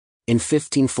In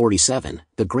 1547,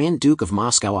 the Grand Duke of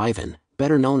Moscow Ivan,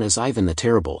 better known as Ivan the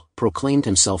Terrible, proclaimed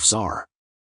himself Tsar.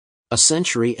 A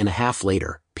century and a half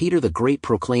later, Peter the Great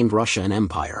proclaimed Russia an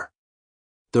empire.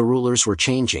 The rulers were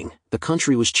changing, the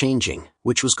country was changing,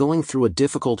 which was going through a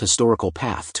difficult historical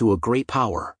path to a great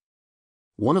power.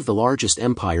 One of the largest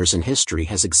empires in history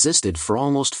has existed for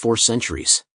almost 4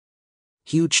 centuries.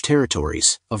 Huge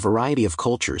territories, a variety of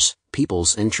cultures,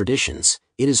 peoples and traditions,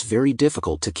 it is very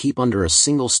difficult to keep under a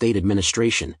single state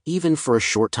administration, even for a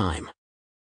short time.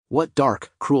 What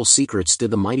dark, cruel secrets did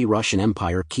the mighty Russian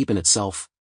Empire keep in itself?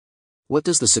 What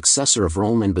does the successor of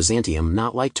Rome and Byzantium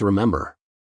not like to remember?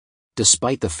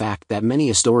 Despite the fact that many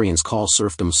historians call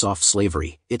serfdom soft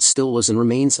slavery, it still was and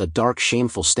remains a dark,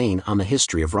 shameful stain on the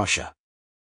history of Russia.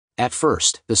 At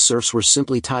first, the serfs were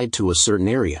simply tied to a certain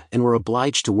area and were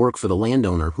obliged to work for the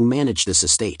landowner who managed this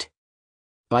estate.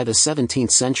 By the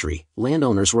 17th century,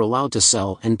 landowners were allowed to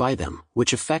sell and buy them,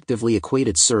 which effectively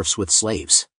equated serfs with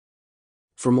slaves.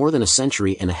 For more than a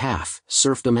century and a half,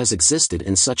 serfdom has existed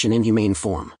in such an inhumane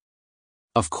form.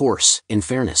 Of course, in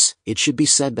fairness, it should be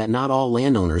said that not all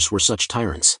landowners were such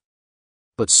tyrants.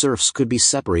 But serfs could be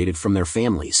separated from their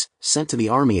families, sent to the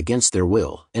army against their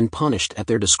will, and punished at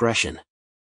their discretion.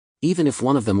 Even if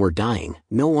one of them were dying,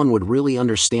 no one would really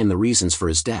understand the reasons for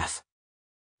his death.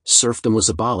 Serfdom was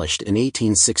abolished in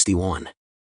 1861.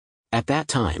 At that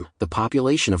time, the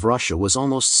population of Russia was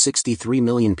almost 63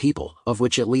 million people, of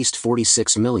which at least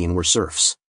 46 million were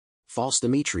serfs. False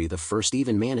Dmitry I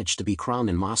even managed to be crowned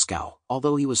in Moscow,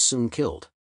 although he was soon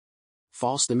killed.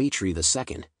 False Dmitry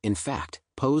II, in fact,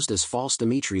 posed as False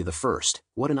Dmitry I,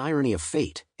 what an irony of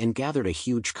fate, and gathered a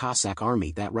huge Cossack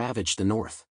army that ravaged the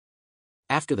north.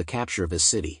 After the capture of his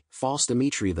city, False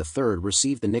Dmitry III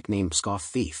received the nickname Pskov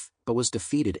Thief, but was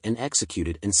defeated and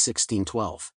executed in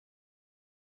 1612.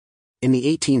 In the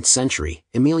 18th century,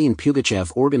 Emelian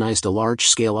Pugachev organized a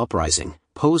large-scale uprising,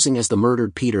 posing as the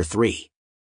murdered Peter III.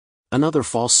 Another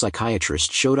false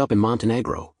psychiatrist showed up in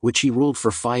Montenegro, which he ruled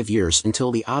for 5 years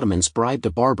until the Ottomans bribed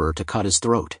a barber to cut his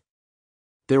throat.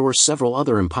 There were several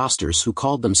other impostors who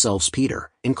called themselves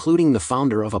Peter, including the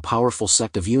founder of a powerful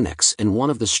sect of eunuchs and one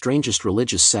of the strangest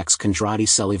religious sects, Kondraty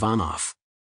Selivanov.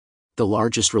 The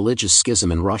largest religious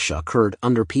schism in Russia occurred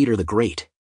under Peter the Great.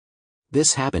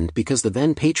 This happened because the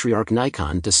then Patriarch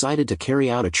Nikon decided to carry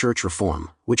out a church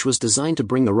reform, which was designed to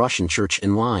bring the Russian church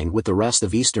in line with the rest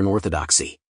of Eastern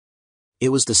Orthodoxy. It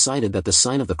was decided that the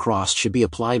sign of the cross should be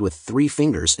applied with 3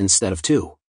 fingers instead of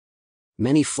 2.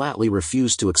 Many flatly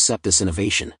refused to accept this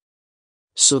innovation.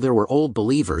 So there were old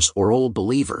believers or old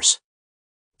believers.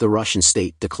 The Russian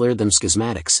state declared them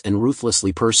schismatics and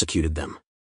ruthlessly persecuted them.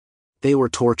 They were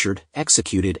tortured,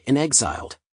 executed, and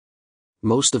exiled.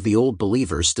 Most of the old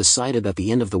believers decided that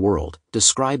the end of the world,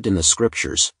 described in the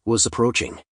scriptures, was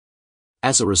approaching.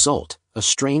 As a result, a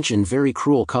strange and very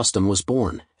cruel custom was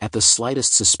born. At the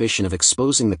slightest suspicion of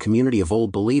exposing the community of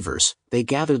old believers, they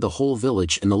gathered the whole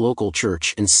village in the local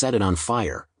church and set it on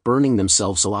fire, burning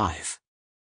themselves alive.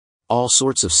 All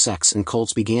sorts of sects and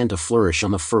cults began to flourish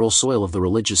on the fertile soil of the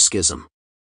religious schism.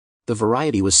 The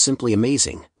variety was simply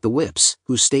amazing. The whips,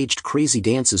 who staged crazy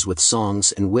dances with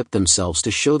songs and whipped themselves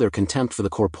to show their contempt for the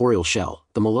corporeal shell.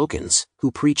 The Molokans,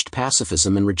 who preached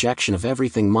pacifism and rejection of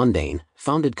everything mundane,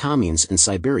 founded communes in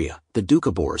Siberia. The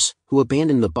Doukhobors, who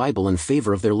abandoned the Bible in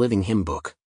favor of their living hymn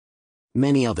book.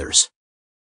 Many others.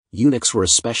 Eunuchs were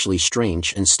especially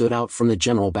strange and stood out from the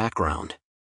general background.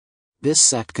 This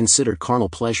sect considered carnal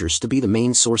pleasures to be the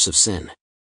main source of sin.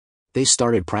 They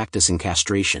started practicing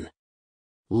castration.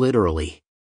 Literally.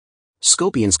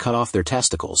 Scorpions cut off their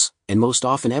testicles, and most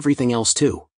often everything else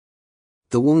too.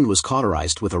 The wound was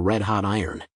cauterized with a red-hot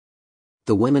iron.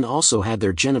 The women also had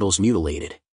their genitals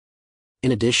mutilated.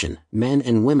 In addition, men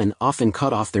and women often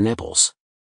cut off their nipples.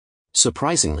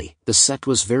 Surprisingly, the sect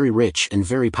was very rich and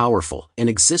very powerful, and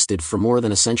existed for more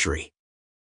than a century.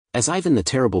 As Ivan the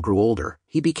Terrible grew older,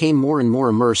 he became more and more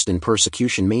immersed in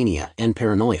persecution mania and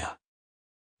paranoia.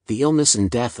 The illness and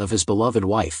death of his beloved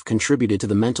wife contributed to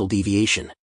the mental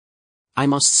deviation. I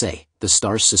must say, the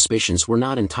Tsar's suspicions were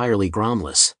not entirely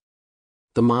groundless.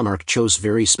 The monarch chose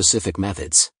very specific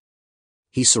methods.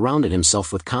 He surrounded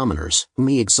himself with commoners, whom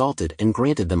he exalted and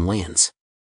granted them lands.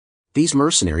 These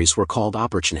mercenaries were called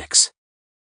oprichniks.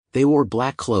 They wore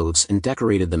black clothes and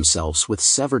decorated themselves with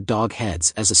severed dog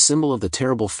heads as a symbol of the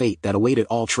terrible fate that awaited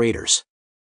all traitors.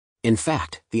 In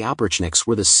fact, the oprichniks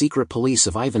were the secret police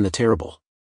of Ivan the Terrible.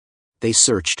 They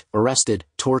searched, arrested,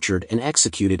 tortured and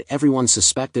executed everyone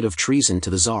suspected of treason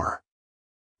to the Tsar.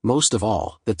 Most of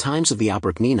all, the times of the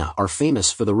Oprichnina are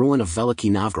famous for the ruin of Veliky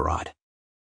Novgorod.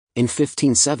 In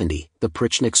 1570, the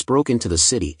Prichniks broke into the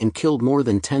city and killed more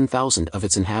than 10,000 of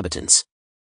its inhabitants.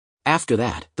 After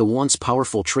that, the once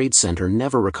powerful trade center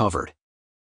never recovered.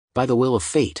 By the will of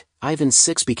fate, Ivan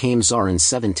VI became Tsar in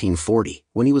 1740,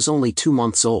 when he was only 2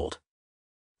 months old.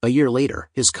 A year later,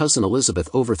 his cousin Elizabeth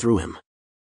overthrew him.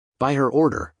 By her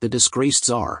order, the disgraced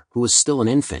Tsar, who was still an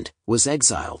infant, was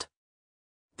exiled.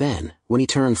 Then, when he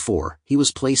turned 4, he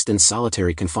was placed in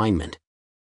solitary confinement.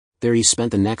 There he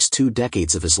spent the next 2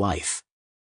 decades of his life.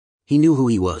 He knew who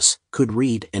he was, could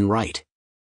read and write.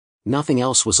 Nothing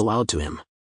else was allowed to him.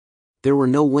 There were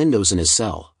no windows in his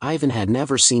cell. Ivan had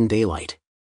never seen daylight.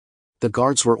 The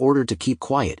guards were ordered to keep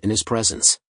quiet in his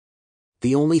presence.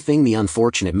 The only thing the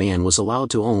unfortunate man was allowed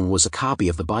to own was a copy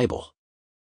of the Bible.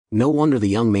 No wonder the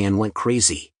young man went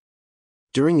crazy.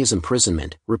 During his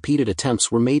imprisonment, repeated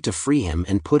attempts were made to free him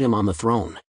and put him on the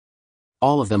throne.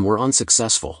 All of them were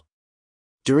unsuccessful.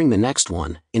 During the next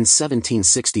one, in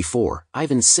 1764,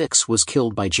 Ivan VI was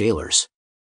killed by jailers.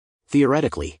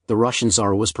 Theoretically, the Russian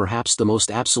Tsar was perhaps the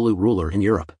most absolute ruler in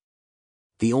Europe.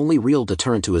 The only real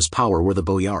deterrent to his power were the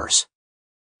boyars.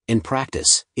 In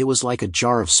practice, it was like a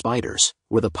jar of spiders,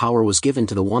 where the power was given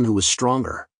to the one who was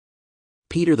stronger.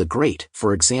 Peter the Great,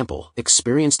 for example,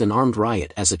 experienced an armed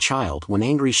riot as a child when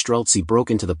angry Streltsy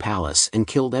broke into the palace and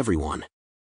killed everyone.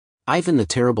 Ivan the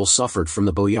Terrible suffered from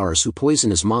the boyars who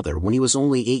poisoned his mother when he was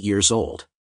only 8 years old.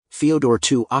 Fyodor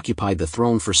II occupied the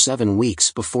throne for 7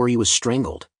 weeks before he was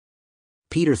strangled.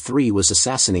 Peter III was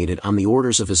assassinated on the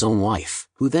orders of his own wife,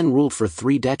 who then ruled for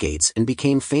 3 decades and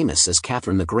became famous as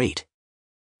Catherine the Great.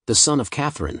 The son of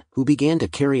Catherine, who began to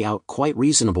carry out quite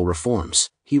reasonable reforms,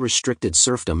 he restricted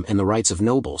serfdom and the rights of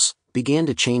nobles, began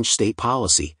to change state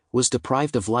policy, was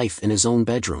deprived of life in his own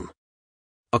bedroom.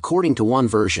 According to one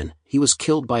version, he was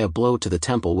killed by a blow to the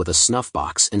temple with a snuff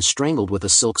box and strangled with a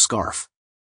silk scarf.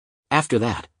 After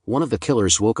that, one of the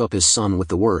killers woke up his son with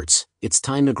the words, "It's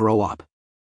time to grow up.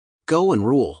 Go and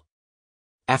rule."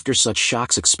 After such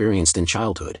shocks experienced in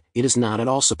childhood, it is not at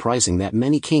all surprising that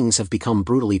many kings have become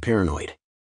brutally paranoid.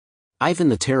 Ivan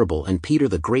the Terrible and Peter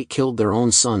the Great killed their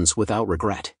own sons without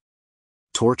regret.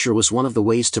 Torture was one of the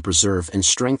ways to preserve and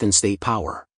strengthen state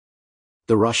power.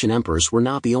 The Russian emperors were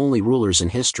not the only rulers in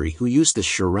history who used this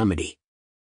sure remedy.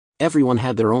 Everyone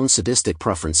had their own sadistic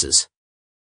preferences.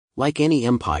 Like any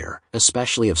empire,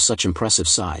 especially of such impressive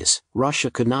size, Russia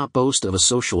could not boast of a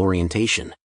social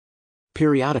orientation.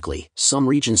 Periodically, some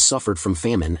regions suffered from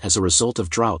famine as a result of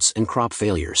droughts and crop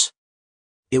failures.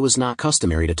 It was not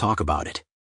customary to talk about it.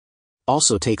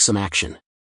 Also take some action.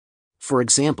 For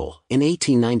example, in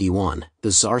 1891,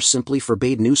 the Tsar simply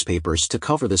forbade newspapers to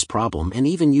cover this problem and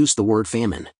even used the word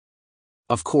famine.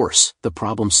 Of course, the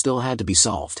problem still had to be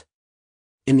solved.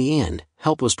 In the end,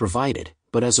 help was provided,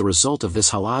 but as a result of this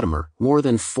Holodomor, more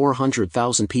than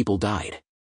 400,000 people died.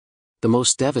 The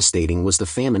most devastating was the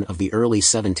famine of the early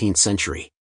 17th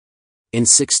century. In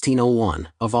 1601,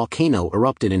 a volcano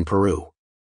erupted in Peru.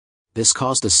 This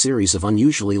caused a series of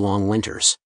unusually long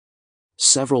winters.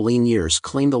 Several lean years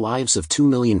claimed the lives of 2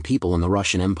 million people in the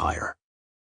Russian Empire.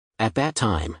 At that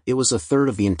time, it was a third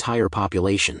of the entire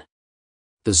population.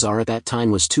 The Tsar at that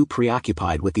time was too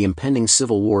preoccupied with the impending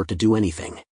civil war to do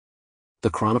anything.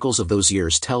 The chronicles of those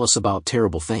years tell us about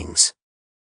terrible things.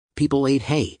 People ate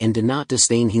hay and did not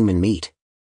disdain human meat.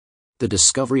 The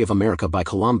discovery of America by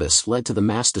Columbus led to the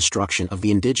mass destruction of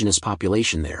the indigenous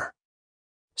population there.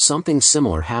 Something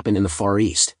similar happened in the Far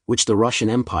East, which the Russian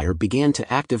Empire began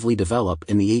to actively develop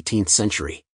in the 18th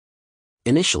century.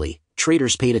 Initially,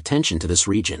 traders paid attention to this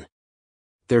region.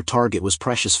 Their target was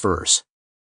precious furs.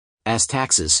 As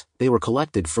taxes, they were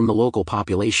collected from the local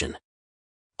population.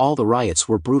 All the riots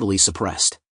were brutally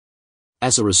suppressed.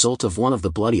 As a result of one of the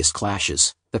bloodiest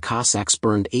clashes, the Cossacks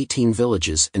burned 18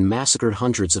 villages and massacred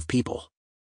hundreds of people.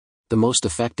 The most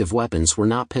effective weapons were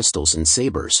not pistols and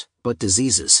sabers, but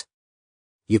diseases.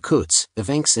 Yakuts,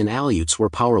 Evenks and Aleuts were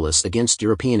powerless against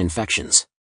European infections.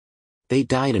 They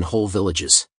died in whole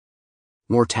villages.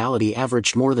 Mortality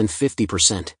averaged more than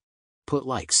 50%. Put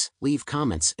likes, leave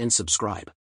comments and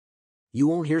subscribe. You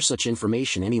won't hear such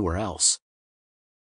information anywhere else.